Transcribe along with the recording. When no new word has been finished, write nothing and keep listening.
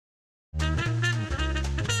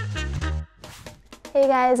Hey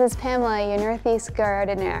guys, it's Pamela, your Northeast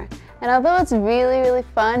gardener. And although it's really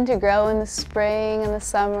fun to grow in the spring and the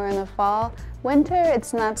summer and the fall, winter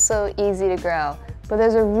it's not so easy to grow. But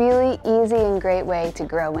there's a really easy and great way to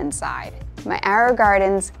grow inside. My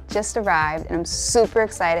AeroGardens just arrived and I'm super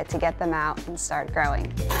excited to get them out and start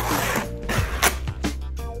growing.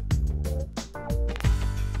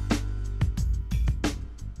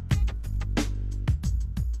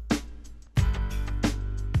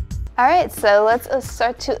 Alright, so let's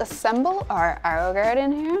start to assemble our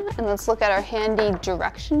AeroGarden here, and let's look at our handy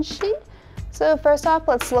direction sheet. So first off,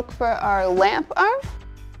 let's look for our lamp arm.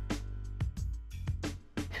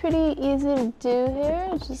 Pretty easy to do here,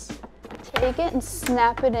 just take it and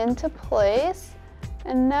snap it into place.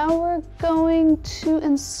 And now we're going to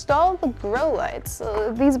install the grow lights.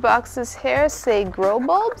 So these boxes here say grow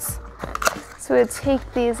bulbs. So we take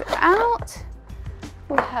these out.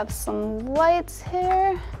 We have some lights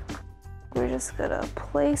here. We're just gonna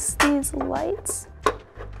place these lights.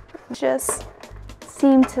 Just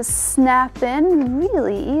seem to snap in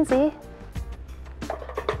really easy.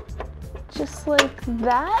 Just like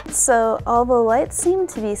that. So all the lights seem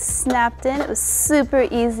to be snapped in. It was super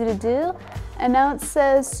easy to do. And now it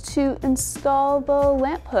says to install the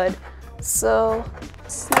lamp hood. So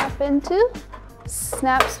snap into,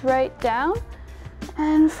 snaps right down.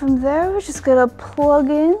 And from there, we're just gonna plug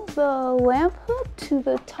in the lamp hood to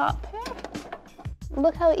the top here.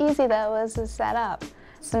 Look how easy that was to set up.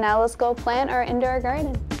 So now let's go plant our indoor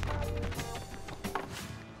garden.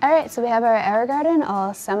 All right, so we have our AeroGarden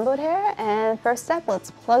all assembled here. And first step, let's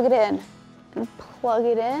plug it in. And plug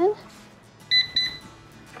it in.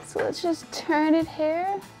 So let's just turn it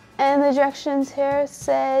here. And the directions here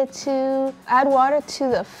say to add water to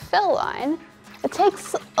the fill line. It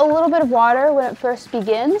takes a little bit of water when it first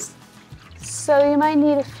begins, so you might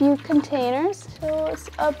need a few containers. So it's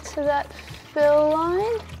up to that fill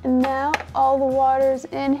line, and now all the water's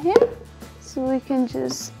in here, so we can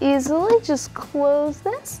just easily just close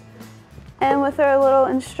this. And with our little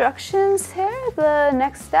instructions here, the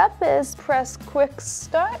next step is press quick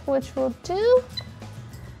start, which we'll do,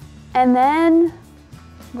 and then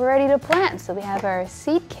we're ready to plant. So we have our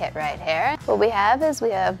seed kit right here. What we have is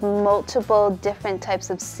we have multiple different types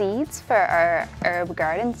of seeds for our herb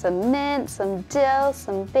garden. Some mint, some dill,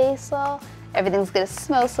 some basil. Everything's gonna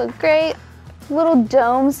smell so great. Little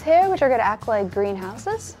domes here, which are gonna act like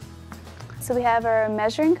greenhouses. So we have our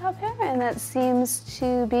measuring cup here, and that seems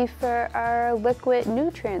to be for our liquid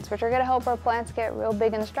nutrients, which are gonna help our plants get real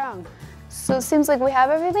big and strong. So it seems like we have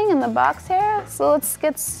everything in the box here. So let's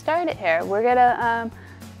get started here. We're gonna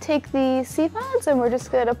take the seed pods and we're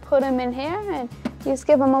just gonna put them in here, and you just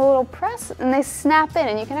give them a little press and they snap in,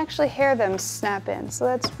 and you can actually hear them snap in. So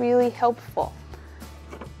that's really helpful.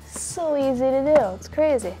 So easy to do, it's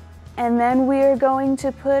crazy. And then we're going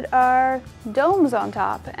to put our domes on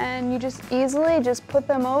top, and you just easily just put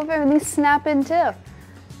them over, and these snap in too.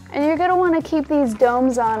 And you're gonna wanna keep these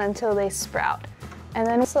domes on until they sprout. And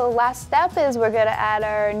then so last step is we're gonna add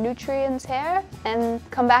our nutrients here and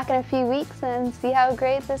come back in a few weeks and see how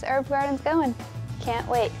great this herb garden's going. Can't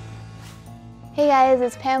wait. Hey guys,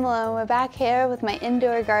 it's Pamela and we're back here with my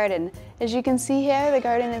indoor garden. As you can see here, the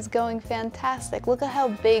garden is going fantastic. Look at how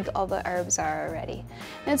big all the herbs are already.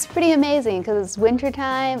 And it's pretty amazing because it's winter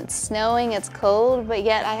time, it's snowing, it's cold, but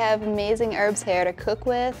yet I have amazing herbs here to cook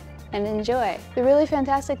with and enjoy. The really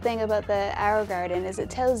fantastic thing about the AeroGarden is it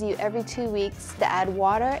tells you every 2 weeks to add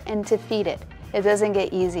water and to feed it. It doesn't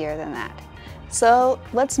get easier than that. So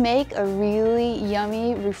let's make a really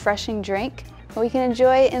yummy, refreshing drink we can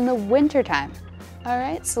enjoy in the winter time. All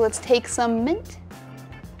right, so let's take some mint.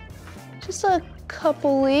 Just a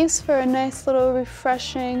couple leaves for a nice little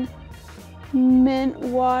refreshing mint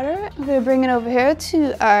water. I'm gonna bring it over here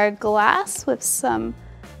to our glass with some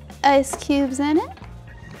ice cubes in it.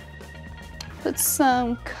 Put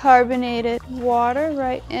some carbonated water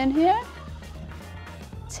right in here.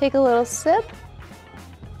 Take a little sip.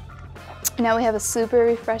 Now we have a super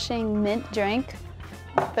refreshing mint drink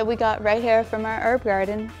that we got right here from our herb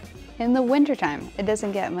garden in the wintertime. It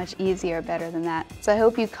doesn't get much easier or better than that. So I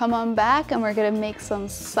hope you come on back, and we're gonna make some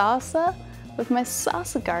salsa with my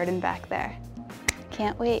salsa garden back there.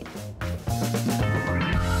 Can't wait.